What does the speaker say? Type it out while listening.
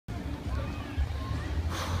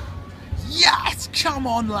Come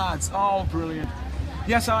on, lads! Oh, brilliant.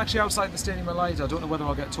 Yes, I'm actually outside the stadium at light. I don't know whether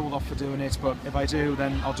I'll get told off for doing it, but if I do,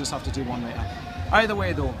 then I'll just have to do one later. Either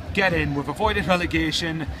way, though, get in. We've avoided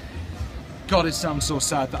relegation. God, it sounds so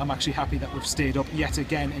sad that I'm actually happy that we've stayed up yet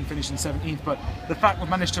again in finishing 17th, but the fact we've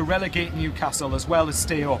managed to relegate Newcastle as well as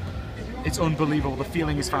stay up, it's unbelievable. The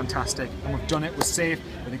feeling is fantastic, and we've done it. We're safe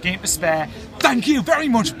with a game to spare. Thank you very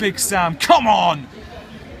much, Big Sam. Come on!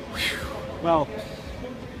 Whew. Well,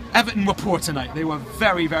 Everton were poor tonight. They were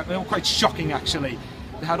they were quite shocking, actually.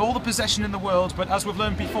 They had all the possession in the world, but as we've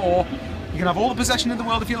learned before, you can have all the possession in the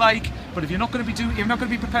world if you like, but if you're not going to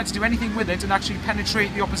be prepared to do anything with it and actually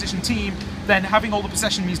penetrate the opposition team, then having all the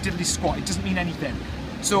possession means diddly squat. It doesn't mean anything.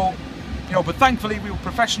 So, but thankfully we were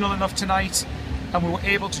professional enough tonight, and we were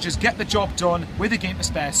able to just get the job done with a game to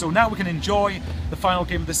spare. So now we can enjoy the final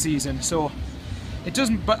game of the season. So it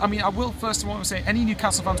doesn't, but I mean, I will first of all say, any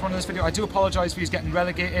Newcastle fans watching this video, I do apologise for you getting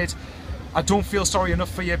relegated. I don't feel sorry enough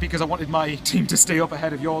for you because I wanted my team to stay up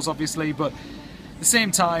ahead of yours, obviously, but at the same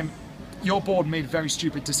time, your board made very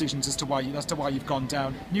stupid decisions as to why you've gone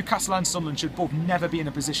down. Newcastle and Sunderland should both never be in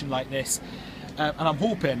a position like this, and I'm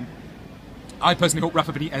hoping, I personally hope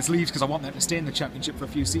Rafa Benitez leaves because I want them to stay in the Championship for a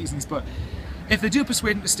few seasons, but if they do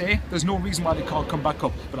persuade him to stay, there's no reason why they can't come back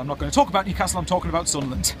up. But I'm not going to talk about Newcastle, I'm talking about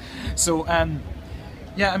Sunderland. So,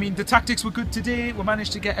 yeah, I mean, the tactics were good today. We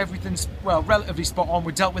managed to get everything, well, relatively spot on.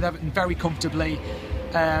 We dealt with Everton very comfortably.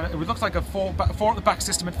 It looked like a four at the back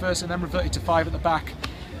system at first and then reverted to 5 at the back.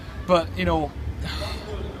 But,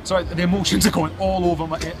 sorry, the emotions are going all over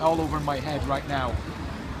in my head right now.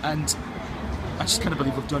 And I just can't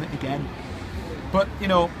believe we've done it again. But,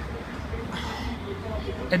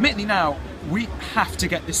 admittedly now, we have to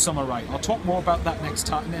get this summer right. I'll talk more about that next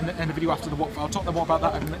time in the video after the Watford. I'll talk more about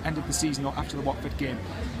that at the end of the season or after the Watford game.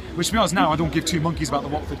 Which, to be honest, now I don't give two monkeys about the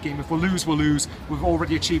Watford game. If we lose, we'll lose. We've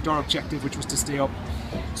already achieved our objective, which was to stay up.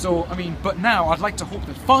 So, I mean, but now I'd like to hope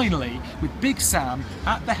that finally, with Big Sam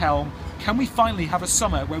at the helm, can we finally have a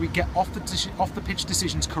summer where we get off the pitch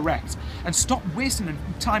decisions correct and stop wasting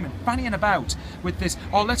time and fannying about with this,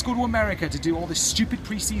 oh, let's go to America to do all this stupid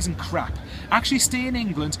pre-season crap. Actually stay in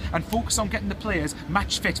England and focus on getting the players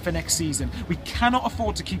match fit for next season. We cannot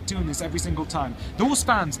afford to keep doing this every single time. Those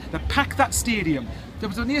fans that packed that stadium, there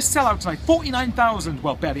was a near sellout tonight, 49,000.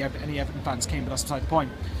 Well, barely any Everton fans came, but that's beside the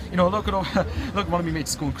point. Look at one of my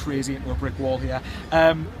mates is going crazy into a brick wall here.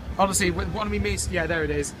 Honestly, one of my mates, yeah, there it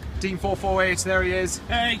is. Team 448, there he is.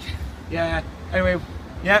 Hey! Yeah, anyway,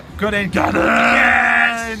 yeah, good in. Got it!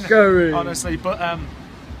 Yes! Go in! Honestly, but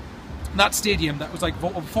that stadium that was like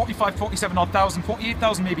 45, 47 odd thousand,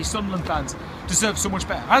 48,000 maybe Sunderland fans deserve so much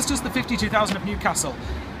better. As does the 52,000 of Newcastle.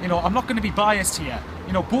 I'm not going to be biased here.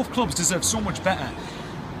 Both clubs deserve so much better.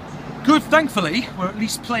 Good, thankfully, we're at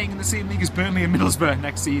least playing in the same league as Burnley and Middlesbrough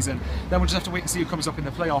next season. Then we'll just have to wait and see who comes up in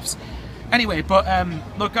the playoffs. Anyway, but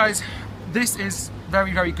look guys, this is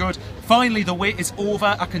very, very good. Finally, the wait is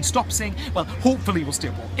over. I can stop saying, well, hopefully we'll stay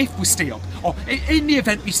up, or if we stay up, or in the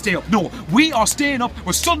event we stay up. No, we are staying up,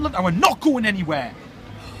 we're Sunderland, and we're not going anywhere.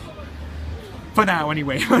 For now,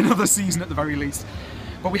 anyway, another season at the very least.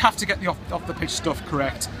 But we have to get the off the pitch stuff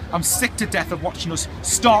correct. I'm sick to death of watching us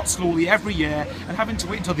start slowly every year and having to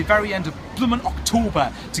wait until the very end of blooming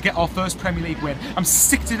October to get our first Premier League win. I'm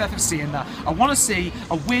sick to death of seeing that. I want to see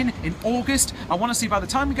a win in August. I want to see by the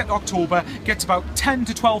time we get to October, get to about 10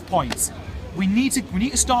 to 12 points. We need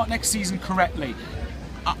to start next season correctly.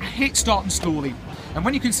 I hate starting slowly. And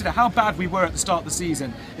when you consider how bad we were at the start of the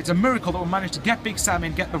season, it's a miracle that we managed to get Big Sam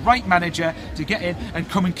in, get the right manager to get in and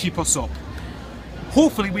come and keep us up.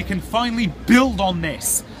 Hopefully we can finally build on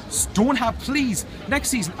this. Please, next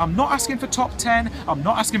season, I'm not asking for top 10, I'm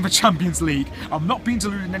not asking for Champions League, I'm not being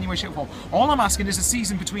deluded in any way, shape or form. All I'm asking is a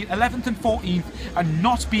season between 11th and 14th and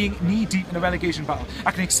not being knee-deep in a relegation battle.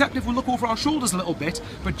 I can accept if we look over our shoulders a little bit,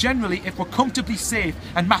 but generally if we're comfortably safe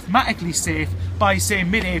and mathematically safe by, say,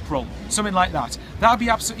 mid-April, something like that, that'd be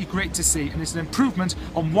absolutely great to see, and it's an improvement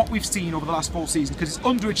on what we've seen over the last 4 seasons, because it's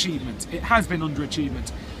underachievement. It has been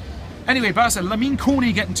underachievement. Anyway, but I said, Lamine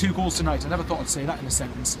Kone getting 2 goals tonight. I never thought I'd say that in a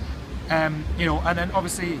sentence. And then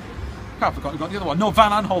obviously, I forgot who got the other one. No,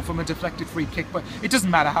 Van Aanholt from a deflected free kick, but it doesn't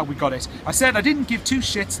matter how we got it. I said I didn't give 2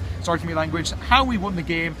 shits, sorry for my language, how we won the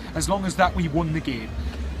game, as long as that we won the game.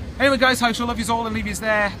 Anyway, guys, I shall love you all and leave you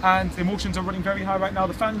there, and the emotions are running very high right now.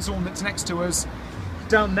 The fan zone that's next to us,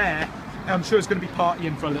 down there, I'm sure it's going to be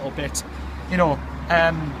partying for a little bit.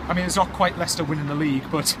 I mean, it's not quite Leicester winning the league,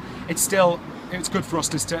 but it's good for us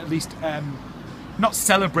to at least not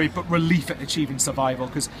celebrate, but relief at achieving survival,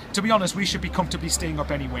 because to be honest, we should be comfortably staying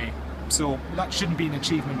up anyway. so that shouldn't be an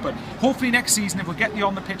achievement. But hopefully next season, if we get the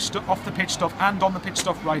on the pitch, off the pitch stuff and on the pitch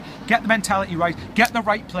stuff right, get the mentality right, get the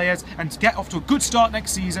right players, and get off to a good start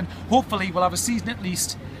next season, hopefully we'll have a season at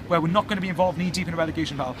least where we're not going to be involved knee deep in a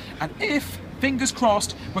relegation battle. And if, fingers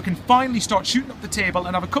crossed, we can finally start shooting up the table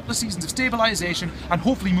and have a couple of seasons of stabilisation and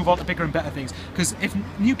hopefully move on to bigger and better things. Because if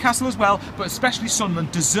Newcastle as well, but especially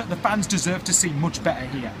Sunderland, the fans deserve to see much better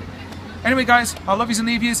here. Anyway guys, I love yous and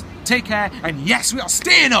leave yous, take care, and yes, we are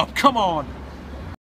staying up, come on!